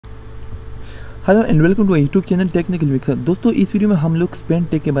Hello and welcome to YouTube channel technical mixer. दोस्तों इस video में हम लोग स्पेन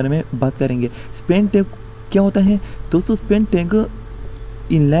टैग के बारे में बात करेंगे। स्पेन टैग क्या होता है दोस्तों? स्पेन टैग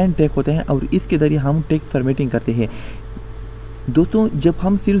इनलाइन टैग होता है और इसके जरिए हम टेक्स्ट फॉर्मेटिंग करते हैं। दोस्तों जब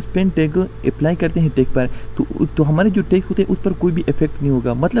हम सिर्फ स्पेन टैग अप्लाई करते हैं टेक्स्ट पर तो हमारे जो टेक्स्ट होते हैं उस पर कोई भी इफेक्ट नहीं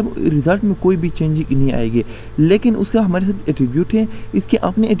होगा, मतलब रिजल्ट में कोई भी चेंजिंग नहीं आएगी। लेकिन उसका हमारे साथ एट्रीब्यूट है, इसके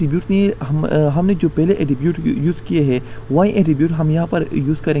अपने एट्रीब्यूट नहीं है। हमने जो पहले एट्रीब्यूट यूज़ किए हैं वही एट्रीब्यूट हम यहाँ पर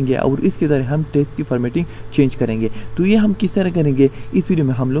यूज़ करेंगे और इसके द्वारा हम टेक्स्ट की फॉर्मेटिंग चेंज करेंगे। तो ये हम किस तरह करेंगे इस वीडियो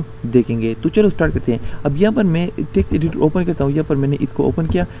में हम लोग देखेंगे। तो चलो स्टार्ट करते हैं। अब यहाँ पर मैं टेक्स्ट एडिटर ओपन करता हूँ। यहाँ पर मैंने इसको ओपन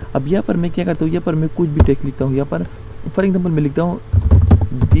किया। अब यहाँ पर मैं क्या करता हूँ, यहाँ पर मैं कुछ भी टेक्स्ट लिखता हूँ। यहाँ पर फॉर एग्जाम्पल मैं लिखता हूँ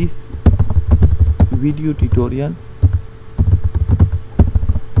this video tutorial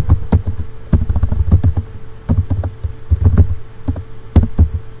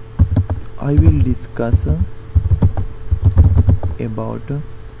I will discuss about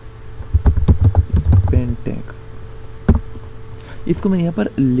Spain tag. इसको मैंने यहाँ पर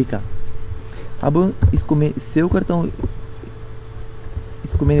लिखा। अब इसको मैं सेव करता हूँ।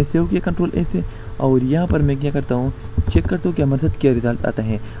 इसको मैंने सेव किया कंट्रोल ए से और यहाँ पर मैं क्या करता हूँ, चेक करता हूँ कि हमारे साथ क्या रिजल्ट आता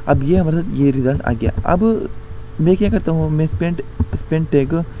है। अब ये हमारे साथ ये रिजल्ट आ गया। अब मैं क्या करता हूँ, मैं स्पेन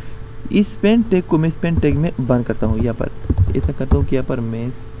टैग इस स्पेन टैग को मैं स्पेन टैग में बंद करता हूँ। यहाँ पर ऐसा करता हूँ कि यहाँ पर मैं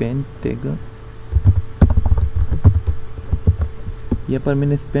स्पेन टैग, यहाँ पर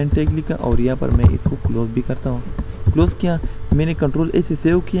मैंने स्पेन टैग लिखा और यहाँ पर मैं इसको क्लोज भी करता हूँ। क्लोज किया, मैंने कंट्रोल ए से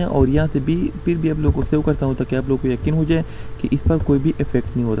सेव किया और यहाँ से भी फिर भी आप लोगों को सेव करता हूँ ताकि आप लोगों को यकीन हो जाए कि इस पर कोई भी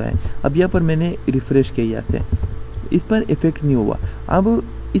इफेक्ट नहीं हो रहा है। अब यहाँ पर मैंने रिफ्रेश किया, यहाँ से इस पर इफेक्ट नहीं हुआ। अब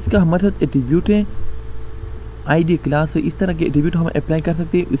इसका हमारे साथ एट्रीब्यूट है आईडी क्लास, इस तरह के एट्रीब्यूट हम अप्लाई कर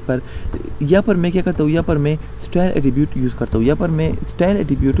सकते हैं इस पर। यहाँ पर मैं क्या करता हूँ, यहाँ पर मैं स्टाइल एट्रीब्यूट यूज़ करता हूँ। यहाँ पर मैं स्टाइल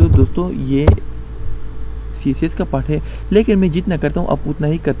एट्रीब्यूट दोस्तों ये CSS का पार्ट है, लेकिन मैं जितना करता हूँ आप उतना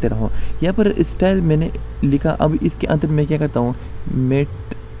ही करते रहो। यहाँ पर स्टाइल मैंने लिखा। अब इसके अंदर मैं क्या करता हूँ, मैं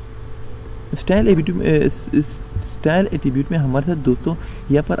स्टाइल एट्रीब्यूट में हमारे साथ दोस्तों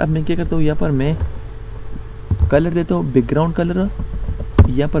यहाँ पर अब मैं क्या करता हूँ, यहाँ पर मैं कलर देता हूँ बैकग्राउंड कलर।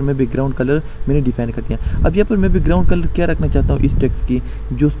 यहाँ पर मैं बैकग्राउंड कलर मैंने डिफाइन कर दिया। अब यहाँ पर मैं बैकग्राउंड कलर क्या रखना चाहता हूँ, इस टेक्स्ट की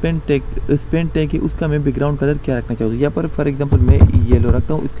जो स्पेन टैग है उसका मैं बैकग्राउंड कलर क्या रखना चाहता हूँ। यहाँ पर फॉर एग्जांपल मैं येलो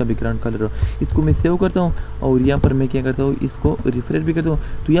रखता हूँ, इसका बैकग्राउंड कलर। इसको मैं सेव करता हूँ और यहाँ पर मैं क्या करता हूँ, इसको रिफ्रेश भी करता हूँ।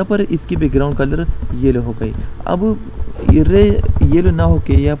 तो यहाँ पर इसकी बैकग्राउंड कलर येलो हो गई। अब येलो ना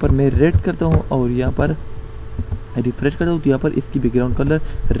होके यहाँ पर मैं रेड करता हूँ और यहाँ पर रिफ्रेश करता हूँ तो यहाँ पर इसकी बैकग्राउंड कलर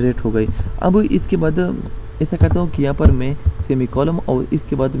रेड हो गई। अब इसके बाद ऐसा करता हूँ कि यहाँ पर मैं सेमी कॉलम और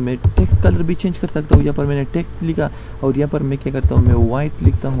इसके बाद मैं टेक्स्ट कलर भी चेंज कर सकता हूँ। यहाँ पर मैंने टेक्स्ट लिखा और यहाँ पर मैं क्या करता हूँ, मैं वाइट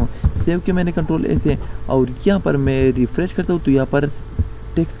लिखता हूँ। सेव किया मैंने कंट्रोल ए से और यहाँ पर मैं रिफ्रेश करता हूँ तो यहाँ पर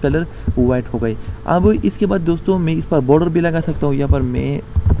टेक्स्ट कलर वाइट हो गई। अब इसके बाद दोस्तों मैं इस पर बॉर्डर भी लगा सकता हूँ। यहाँ पर मैं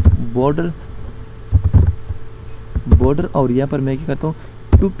बॉर्डर और यहाँ पर मैं क्या करता हूँ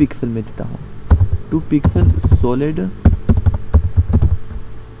 2 पिक्सल में देता हूँ, 2 पिक्सल सॉलिड।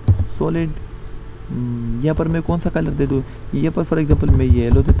 यहाँ पर मैं कौन सा कलर दे दूँ, यहाँ पर फॉर एग्जांपल मैं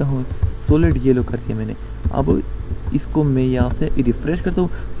येलो देता हूँ, सॉलिड येलो कर दिया मैंने। अब इसको मैं यहाँ से रिफ्रेश करता हूँ,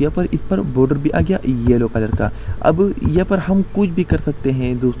 यहाँ पर इस पर बॉर्डर भी आ गया येलो कलर का। अब यहाँ पर हम कुछ भी कर सकते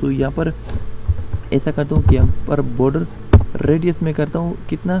हैं दोस्तों। यहाँ पर ऐसा करता हूँ कि यहाँ पर बॉर्डर रेडियस में करता हूँ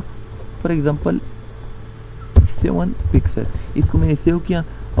कितना, फॉर एग्जांपल 7 पिक्सल। इसको मैंने सेव किया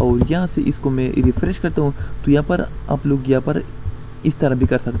और यहाँ से इसको मैं रिफ्रेश करता हूँ तो यहाँ पर आप लोग यहाँ पर इस तरह भी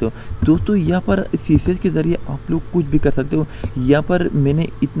कर सकते हो दोस्तों। यहाँ पर CSS के ज़रिए आप लोग कुछ भी कर सकते हो। यहाँ पर मैंने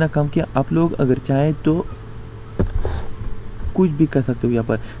इतना काम किया, आप लोग अगर चाहें तो कुछ भी कर सकते हो यहाँ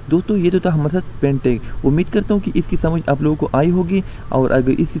पर दोस्तों। ये तो था हमारे साथ स्पेन टैग। उम्मीद करता हूँ कि इसकी समझ आप लोगों को आई होगी और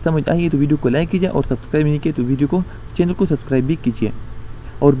अगर इसकी समझ आई है तो वीडियो को लाइक कीजिए और सब्सक्राइब नहीं किया तो वीडियो को चैनल को सब्सक्राइब भी कीजिए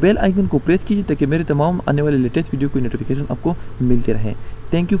और बेल आइकन को प्रेस कीजिए ताकि मेरे तमाम आने वाले लेटेस्ट वीडियो की नोटिफिकेशन आपको मिलते रहे।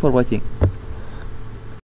 Thank you for watching.